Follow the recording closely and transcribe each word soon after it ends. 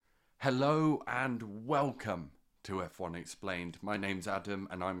Hello and welcome to F1 Explained. My name's Adam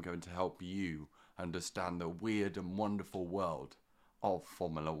and I'm going to help you understand the weird and wonderful world of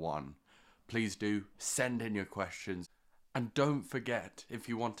Formula One. Please do send in your questions and don't forget, if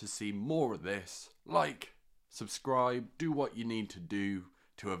you want to see more of this, like, subscribe, do what you need to do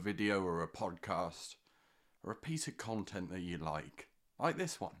to a video or a podcast or a piece of content that you like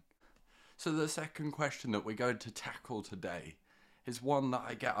this one. So the second question that we're going to tackle today is one that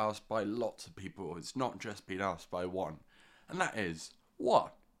I get asked by lots of people. It's not just been asked by one. And that is,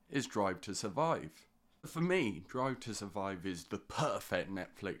 what is Drive to Survive? For me, Drive to Survive is the perfect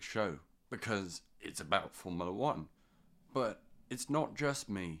Netflix show because it's about Formula One. But it's not just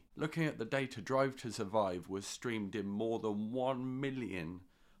me. Looking at the data, Drive to Survive was streamed in more than 1 million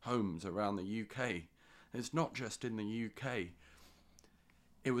homes around the UK. It's not just in the UK.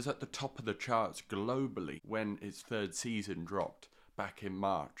 It was at the top of the charts globally when its third season dropped back in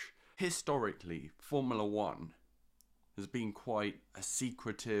March. Historically, Formula One has been quite a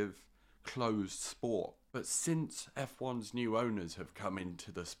secretive, closed sport. But since F1's new owners have come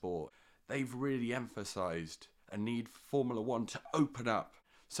into the sport, they've really emphasised a need for Formula One to open up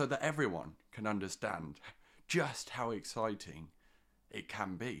so that everyone can understand just how exciting it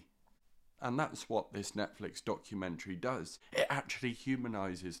can be. And that's what this Netflix documentary does. It actually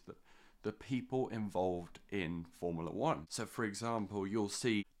humanises the people involved in Formula One. So for example, you'll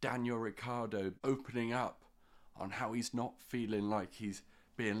see Daniel Ricciardo opening up on how he's not feeling like he's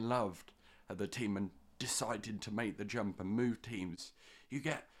being loved at the team and deciding to make the jump and move teams. You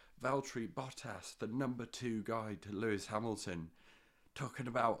get Valtteri Bottas, the number 2 guy to Lewis Hamilton, talking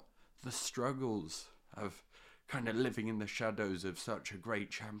about the struggles of kind of living in the shadows of such a great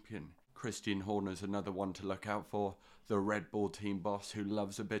champion. Christian Horner's another one to look out for, the Red Bull team boss who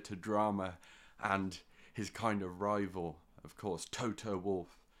loves a bit of drama, and his kind of rival, of course, Toto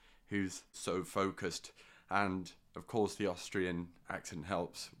Wolff, who's so focused, and of course the Austrian accent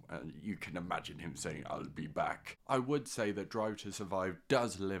helps. You can imagine him saying, "I'll be back." I would say that Drive to Survive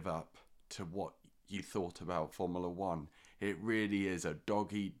does live up to what you thought about Formula One. It really is a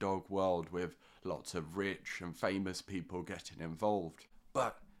dog-eat-dog world with lots of rich and famous people getting involved.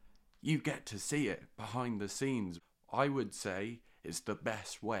 But you get to see it behind the scenes. I would say it's the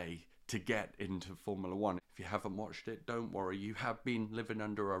best way to get into Formula One. If you haven't watched it, don't worry. You have been living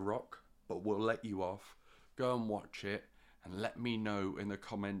under a rock, but we'll let you off. Go and watch it and let me know in the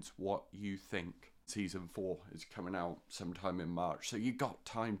comments what you think. Season 4 is coming out sometime in March, so you got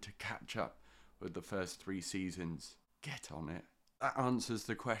time to catch up with the first 3 seasons. Get on it. That answers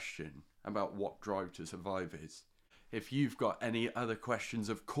the question about what Drive to Survive is. If you've got any other questions,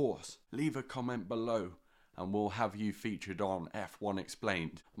 of course, leave a comment below and we'll have you featured on F1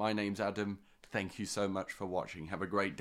 Explained. My name's Adam. Thank you so much for watching. Have a great day.